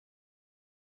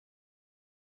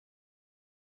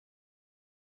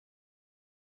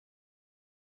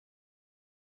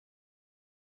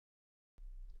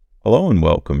Hello and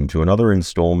welcome to another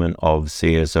installment of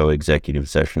CSO Executive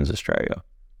Sessions Australia.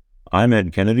 I'm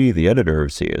Ed Kennedy, the editor of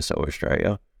CSO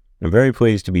Australia, and I'm very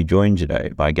pleased to be joined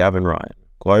today by Gavin Ryan,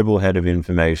 Global Head of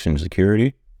Information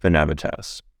Security for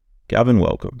Navitas. Gavin,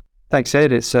 welcome. Thanks,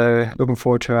 Ed. It's looking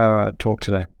forward to our talk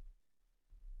today.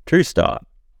 To start,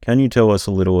 can you tell us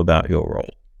a little about your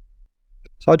role?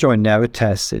 So I joined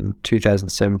Navitas in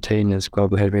 2017 as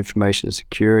Global Head of Information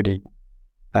Security.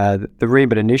 The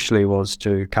remit initially was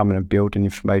to come in and build an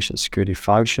information security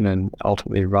function and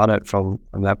ultimately run it from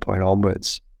that point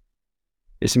onwards.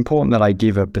 It's important that I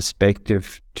give a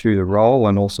perspective to the role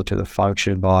and also to the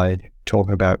function by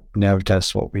talking about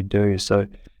Navitas, what we do. So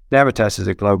Navitas is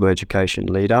a global education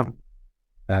leader.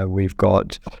 We've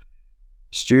got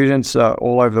students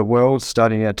all over the world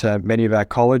studying at many of our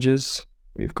colleges.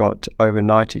 We've got over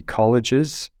 90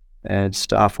 colleges and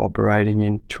staff operating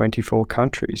in 24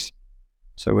 countries.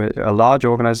 So we're a large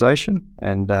organization,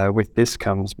 and with this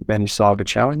comes many cyber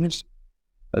challenges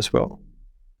as well.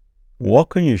 What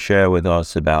can you share with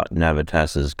us about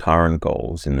Navitas's current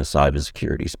goals in the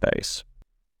cybersecurity space?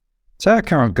 So our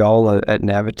current goal at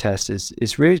Navitas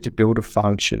is really to build a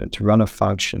function and to run a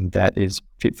function that is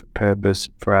fit for purpose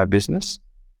for our business.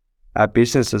 Our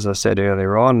business, as I said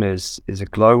earlier on, is a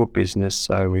global business,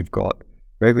 so we've got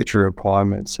regulatory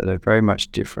requirements that are very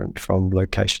much different from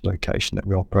location to location that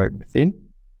we operate within.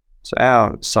 So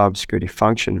our cybersecurity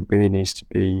function really needs to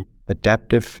be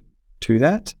adaptive to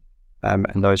that and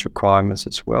those requirements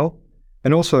as well.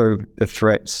 And also the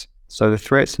threats. So the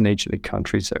threats in each of the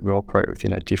countries that we operate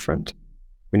within are different.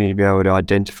 We need to be able to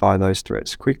identify those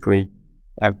threats quickly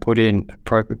and put in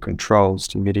appropriate controls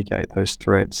to mitigate those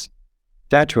threats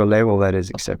down to a level that is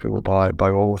acceptable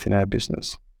by all within our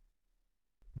business.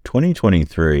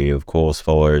 2023, of course,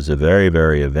 follows a very,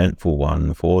 very eventful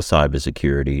one for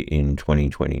cybersecurity in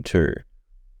 2022.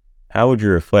 How would you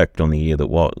reflect on the year that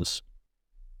was?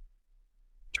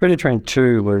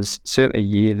 2022 was certainly a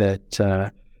year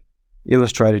that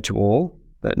illustrated to all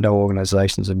that no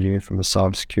organizations are immune from a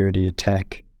cybersecurity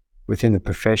attack. Within the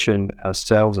profession,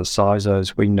 ourselves as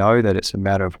CISOs, we know that it's a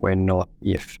matter of when, not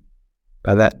if.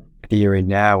 But that here and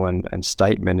now and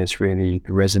statement is really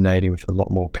resonating with a lot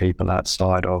more people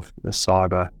outside of the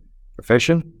cyber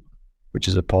profession, which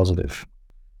is a positive.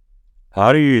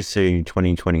 How do you see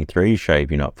 2023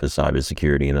 shaping up for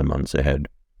cybersecurity in the months ahead?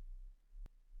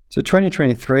 So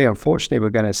 2023, unfortunately, we're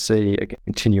going to see a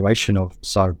continuation of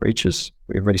cyber breaches.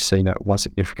 We've already seen one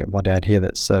significant one down here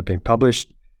that's been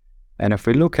published. And if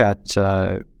we look at,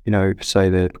 say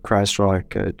the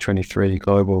CrowdStrike 23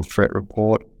 Global Threat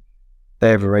Report,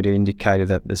 they've already indicated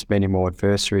that there's many more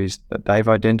adversaries that they've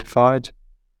identified.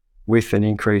 With an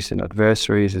increase in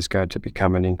adversaries, there's going to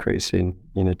become an increase in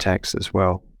attacks as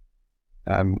well.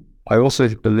 I also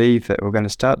believe that we're going to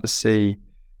start to see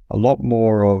a lot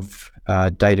more of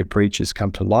data breaches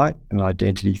come to light and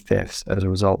identity thefts as a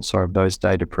result of those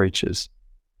data breaches.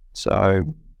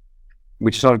 So,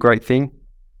 which is not a great thing,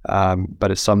 but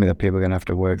it's something that people are going to have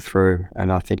to work through.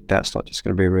 And I think that's not just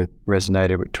going to be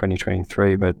resonated with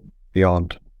 2023, but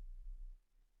beyond.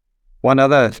 One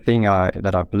other thing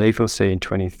that I believe we'll see in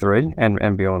 23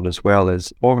 and beyond as well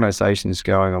is organizations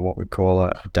going on what we call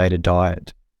a data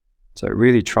diet. So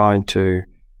really trying to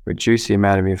reduce the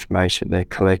amount of information they're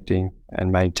collecting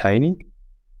and maintaining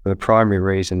for the primary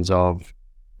reasons of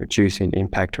reducing the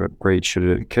impact of a breach should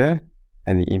it occur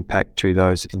and the impact to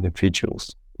those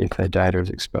individuals if their data is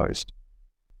exposed.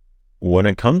 When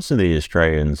it comes to the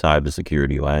Australian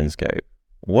cybersecurity landscape,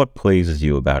 what pleases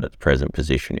you about its present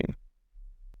positioning?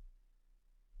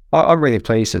 I'm really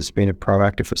pleased it's been a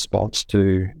proactive response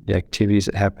to the activities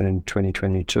that happened in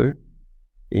 2022,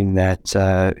 in that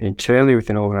internally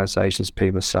within organisations,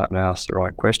 people are starting to ask the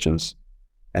right questions,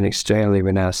 and externally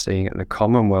we're now seeing in the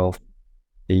Commonwealth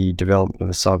the development of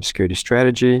a cybersecurity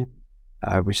strategy,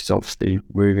 which is obviously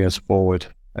moving us forward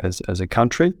as a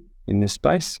country in this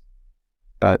space.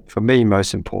 But for me,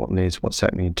 most importantly, is what's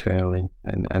happening internally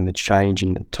and the change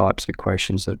in the types of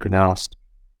questions that have been asked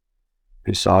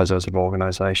to CISOs of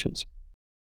organisations.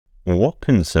 What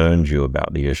concerns you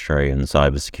about the Australian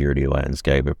cybersecurity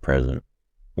landscape at present?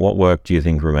 What work do you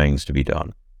think remains to be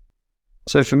done?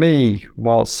 So for me,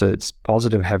 whilst it's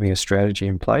positive having a strategy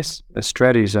in place, a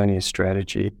strategy is only a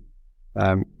strategy.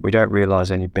 We don't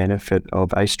realise any benefit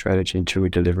of a strategy until we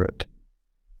deliver it.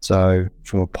 So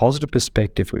from a positive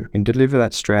perspective, we can deliver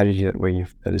that strategy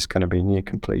that is going to be near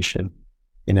completion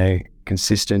in a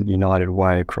consistent, united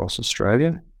way across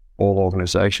Australia. All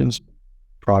organisations,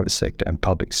 private sector and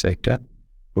public sector,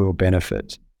 will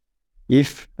benefit.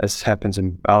 If, as happens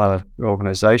in other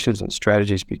organisations and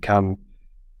strategies, become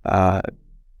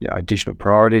additional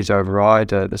priorities override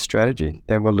the strategy,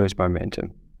 then we'll lose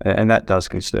momentum. And that does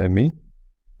concern me,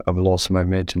 of the loss of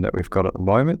momentum that we've got at the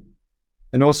moment.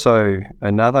 And also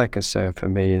another concern for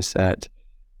me is that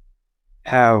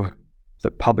how the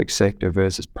public sector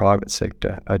versus private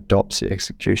sector adopts the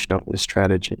execution of the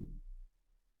strategy.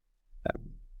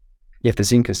 If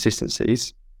there's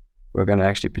inconsistencies, we're going to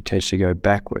actually potentially go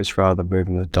backwards rather than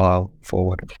moving the dial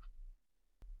forward.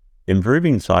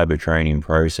 Improving cyber training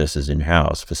processes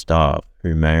in-house for staff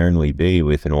who may only be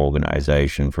with an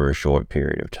organisation for a short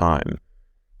period of time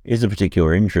is a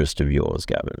particular interest of yours,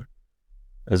 Gavin,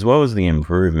 as well as the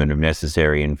improvement of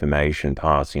necessary information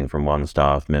passing from one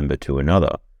staff member to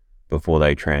another before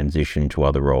they transition to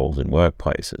other roles and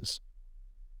workplaces.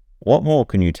 What more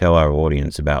can you tell our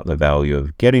audience about the value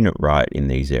of getting it right in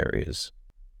these areas?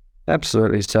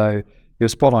 Absolutely. So you're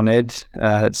spot on, Ed.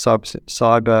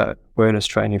 Cyber awareness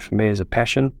training for me is a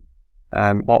passion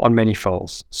on many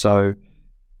folds. So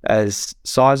as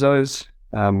CISOs,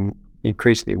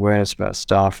 increasing the awareness of our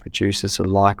staff reduces the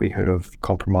likelihood of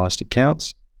compromised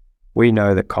accounts. We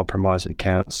know that compromised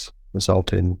accounts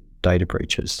result in data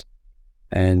breaches.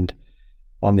 And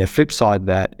on the flip side of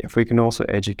that, if we can also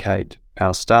educate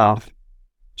our staff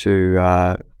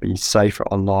to be safer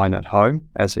online at home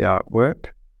as they are at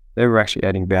work, then we're actually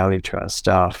adding value to our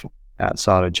staff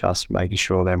outside of just making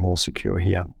sure they're more secure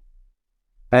here.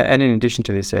 And in addition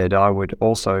to this, Ed, I would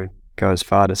also go as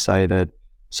far to say that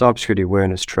cybersecurity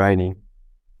awareness training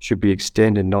should be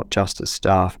extended not just to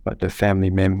staff, but to family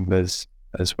members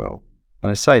as well.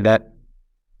 When I say that,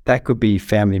 that could be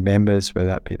family members, whether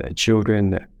that be their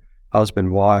children, their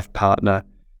husband, wife, partner,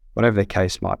 whatever the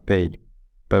case might be.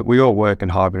 But we all work in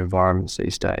hybrid environments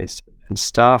these days, and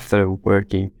staff that are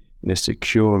working in a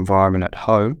secure environment at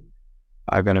home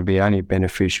are going to be only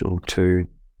beneficial to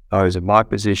those in my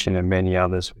position and many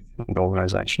others within the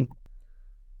organisation.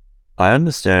 I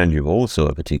understand you've also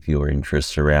a particular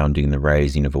interest surrounding the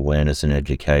raising of awareness and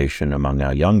education among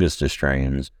our youngest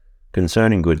Australians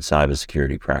concerning good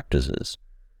cybersecurity practices.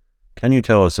 Can you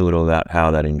tell us a little about how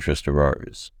that interest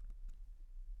arose?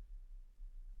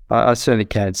 I certainly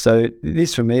can. So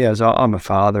this for me, as I'm a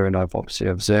father and I've obviously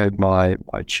observed my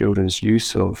children's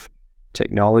use of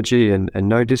technology, and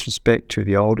no disrespect to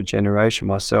the older generation,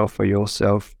 myself or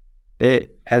yourself, they're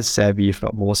as savvy, if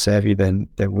not more savvy than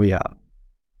we are.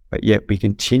 But yet we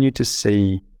continue to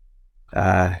see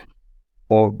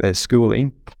all their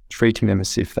schooling treating them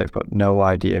as if they've got no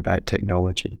idea about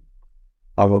technology.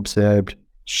 I've observed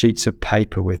sheets of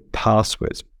paper with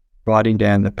passwords, writing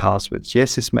down the passwords.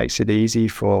 Yes, this makes it easy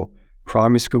for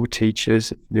primary school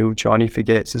teachers. Little Johnny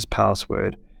forgets his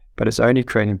password, but it's only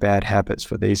creating bad habits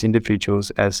for these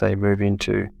individuals as they move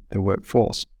into the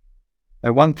workforce.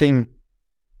 And one thing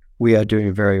we are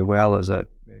doing very well as a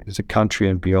country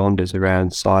and beyond is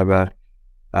around cyber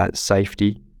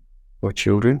safety for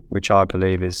children, which I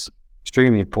believe is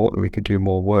extremely important. We could do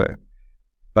more work.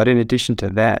 But in addition to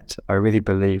that, I really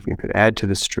believe we could add to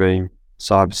the stream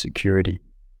cybersecurity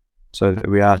so that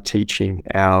we are teaching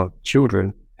our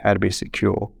children how to be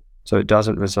secure, so it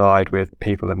doesn't reside with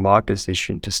people in my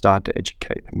position to start to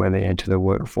educate them when they enter the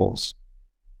workforce.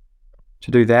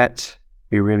 To do that,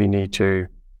 we really need to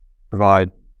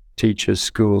provide teachers,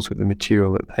 schools with the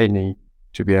material that they need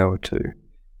to be able to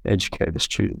educate the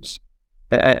students.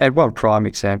 And one prime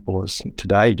example is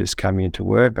today, just coming into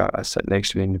work, I sat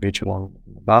next to an individual on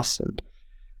the bus, and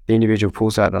the individual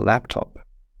pulls out a laptop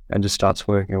and just starts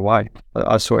working away.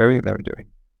 I saw everything they were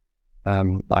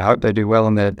doing. I hope they do well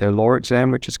on their law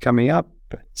exam, which is coming up.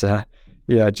 But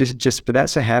but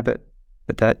that's a habit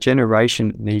that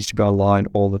generation needs to go online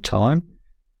all the time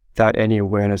without any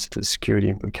awareness of the security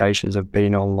implications of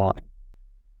being online.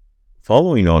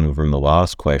 Following on from the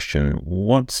last question,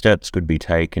 what steps could be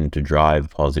taken to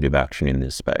drive positive action in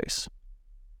this space?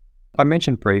 I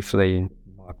mentioned briefly in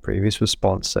my previous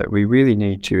response that we really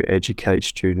need to educate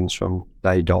students from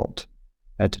day dot.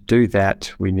 And to do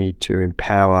that, we need to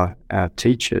empower our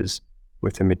teachers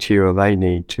with the material they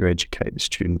need to educate the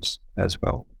students as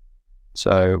well.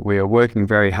 So we are working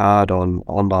very hard on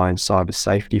online cyber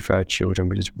safety for our children,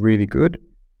 which is really good,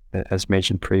 as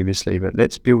mentioned previously, but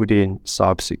let's build in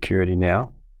cybersecurity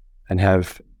now and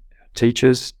have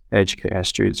teachers educate our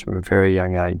students from a very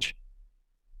young age.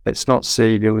 Let's not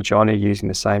see little Johnny using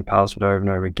the same password over and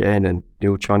over again and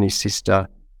little Johnny's sister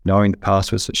knowing the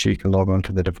passwords that she can log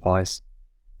onto the device.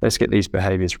 Let's get these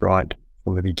behaviours right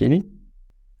from the beginning.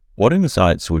 What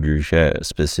insights would you share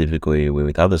specifically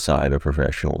with other cyber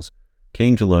professionals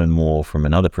keen to learn more from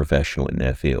another professional in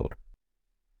their field?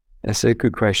 That's a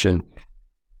good question.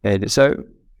 And so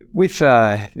with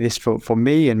this, for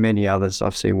me and many others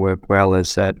I've seen work well,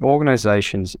 is that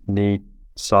organizations need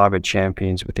cyber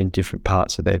champions within different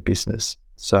parts of their business.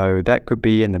 So that could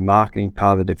be in the marketing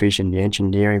part of the division, the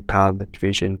engineering part of the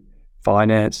division,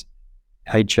 finance,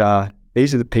 HR.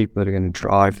 These are the people that are going to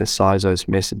drive the CISO's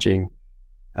messaging,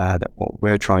 that what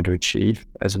we're trying to achieve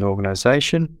as an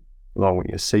organization, along with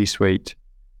your C-suite.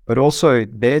 But also,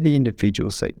 they're the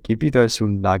individuals that give you those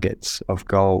little nuggets of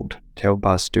gold to help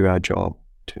us do our job,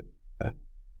 to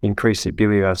increase the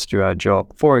ability of us to do our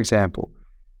job. For example,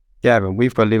 Gavin,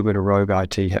 we've got a little bit of rogue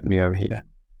IT happening over here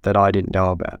that I didn't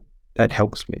know about. That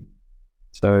helps me.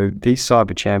 So these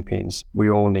cyber champions, we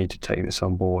all need to take this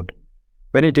on board.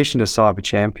 But in addition to cyber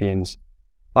champions,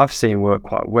 I've seen work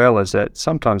quite well is that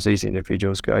sometimes these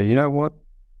individuals go, you know what,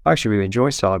 I actually really enjoy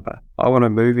cyber. I want to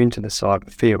move into the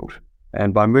cyber field.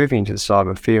 And by moving into the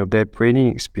cyber field, they're bringing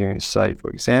experience, say, for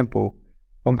example,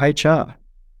 from HR.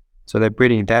 So they're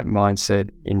bringing that mindset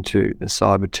into the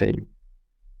cyber team.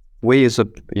 We as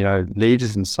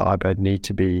leaders in cyber need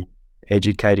to be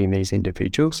educating these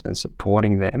individuals and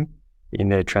supporting them in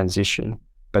their transition.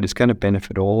 But it's going to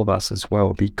benefit all of us as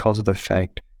well because of the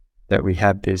fact that we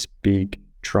have this big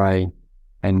drain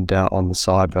and on the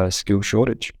cyber skill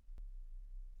shortage.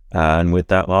 And with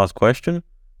that last question,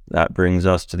 that brings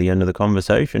us to the end of the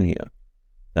conversation here.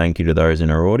 Thank you to those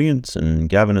in our audience, and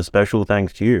Gavin, a special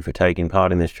thanks to you for taking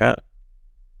part in this chat.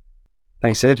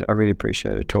 Thanks, Ed. I really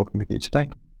appreciated talking with you today.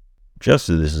 Just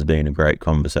as this has been a great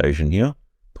conversation here,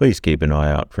 please keep an eye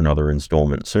out for another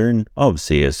installment soon of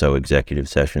CSO Executive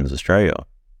Sessions Australia.